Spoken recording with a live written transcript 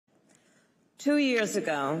2 years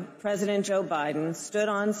ago, President Joe Biden stood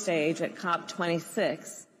on stage at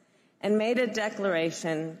COP26 and made a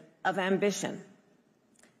declaration of ambition.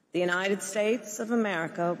 The United States of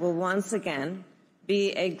America will once again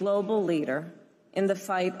be a global leader in the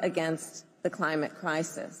fight against the climate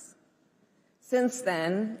crisis. Since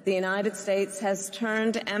then, the United States has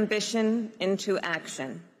turned ambition into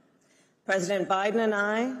action. President Biden and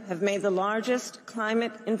I have made the largest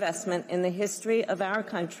climate investment in the history of our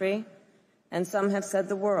country, and some have said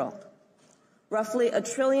the world, roughly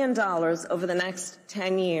 $1 trillion over the next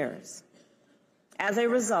 10 years. As a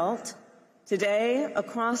result, today,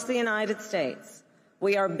 across the United States,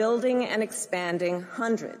 we are building and expanding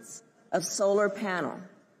hundreds of solar panel,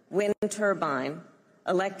 wind turbine,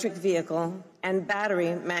 electric vehicle, and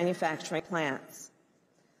battery manufacturing plants.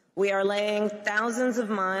 We are laying thousands of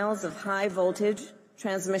miles of high-voltage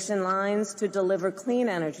transmission lines to deliver clean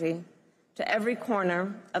energy to every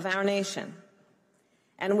corner of our nation.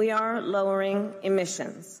 And we are lowering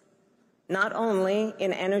emissions, not only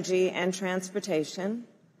in energy and transportation,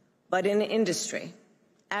 but in industry,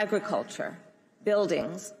 agriculture,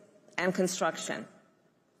 buildings, and construction.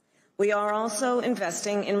 We are also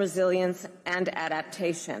investing in resilience and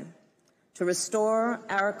adaptation to restore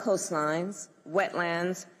our coastlines,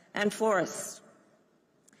 wetlands, and forests,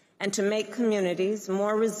 and to make communities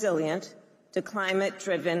more resilient to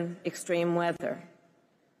climate-driven extreme weather.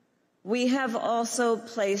 We have also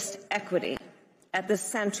placed equity at the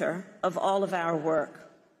center of all of our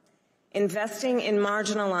work, investing in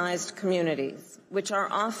marginalized communities, which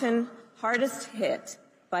are often hardest hit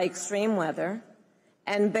by extreme weather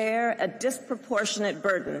and bear a disproportionate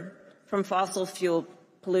burden from fossil fuel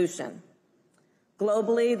pollution.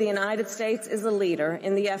 Globally, the United States is a leader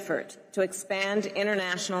in the effort to expand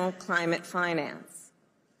international climate finance.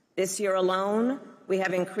 This year alone, we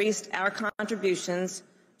have increased our contributions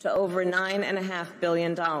to over $9.5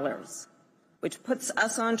 billion, which puts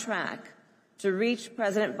us on track to reach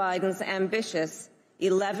President Biden's ambitious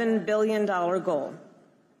 $11 billion goal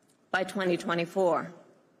by 2024.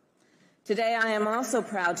 Today, I am also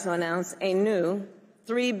proud to announce a new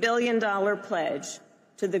 $3 billion pledge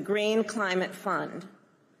to the Green Climate Fund,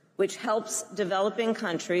 which helps developing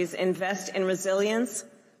countries invest in resilience,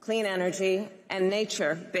 clean energy, and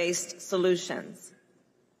nature-based solutions.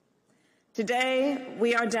 Today,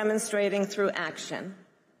 we are demonstrating through action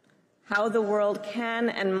how the world can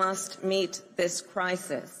and must meet this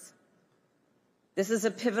crisis. This is a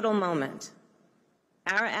pivotal moment.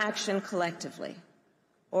 Our action collectively,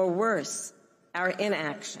 or worse, our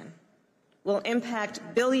inaction, will impact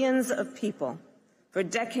billions of people for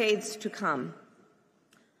decades to come.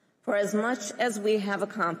 For as much as we have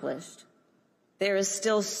accomplished, there is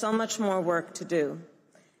still so much more work to do,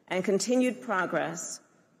 and continued progress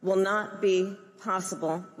will not be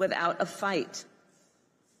possible without a fight.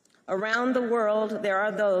 Around the world, there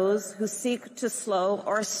are those who seek to slow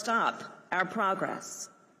or stop our progress.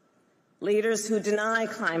 Leaders who deny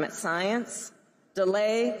climate science,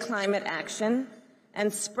 delay climate action,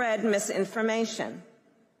 and spread misinformation.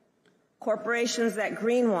 Corporations that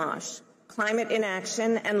greenwash climate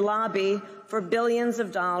inaction and lobby for billions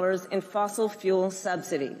of dollars in fossil fuel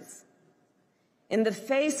subsidies. In the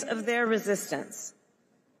face of their resistance,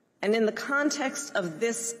 and in the context of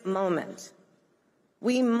this moment,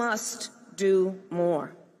 we must do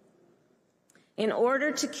more. In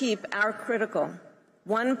order to keep our critical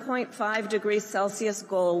 1.5 degrees Celsius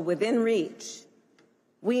goal within reach,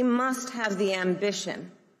 we must have the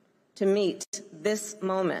ambition to meet this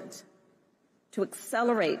moment, to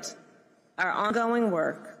accelerate our ongoing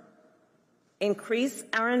work, increase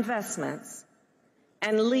our investments,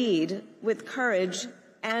 and lead with courage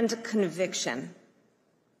and conviction.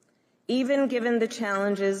 Even given the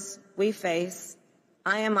challenges we face,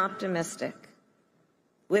 I am optimistic.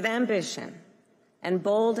 With ambition and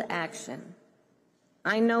bold action,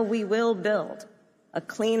 I know we will build a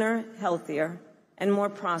cleaner, healthier, and more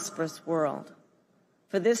prosperous world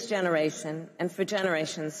for this generation and for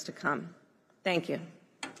generations to come. Thank you.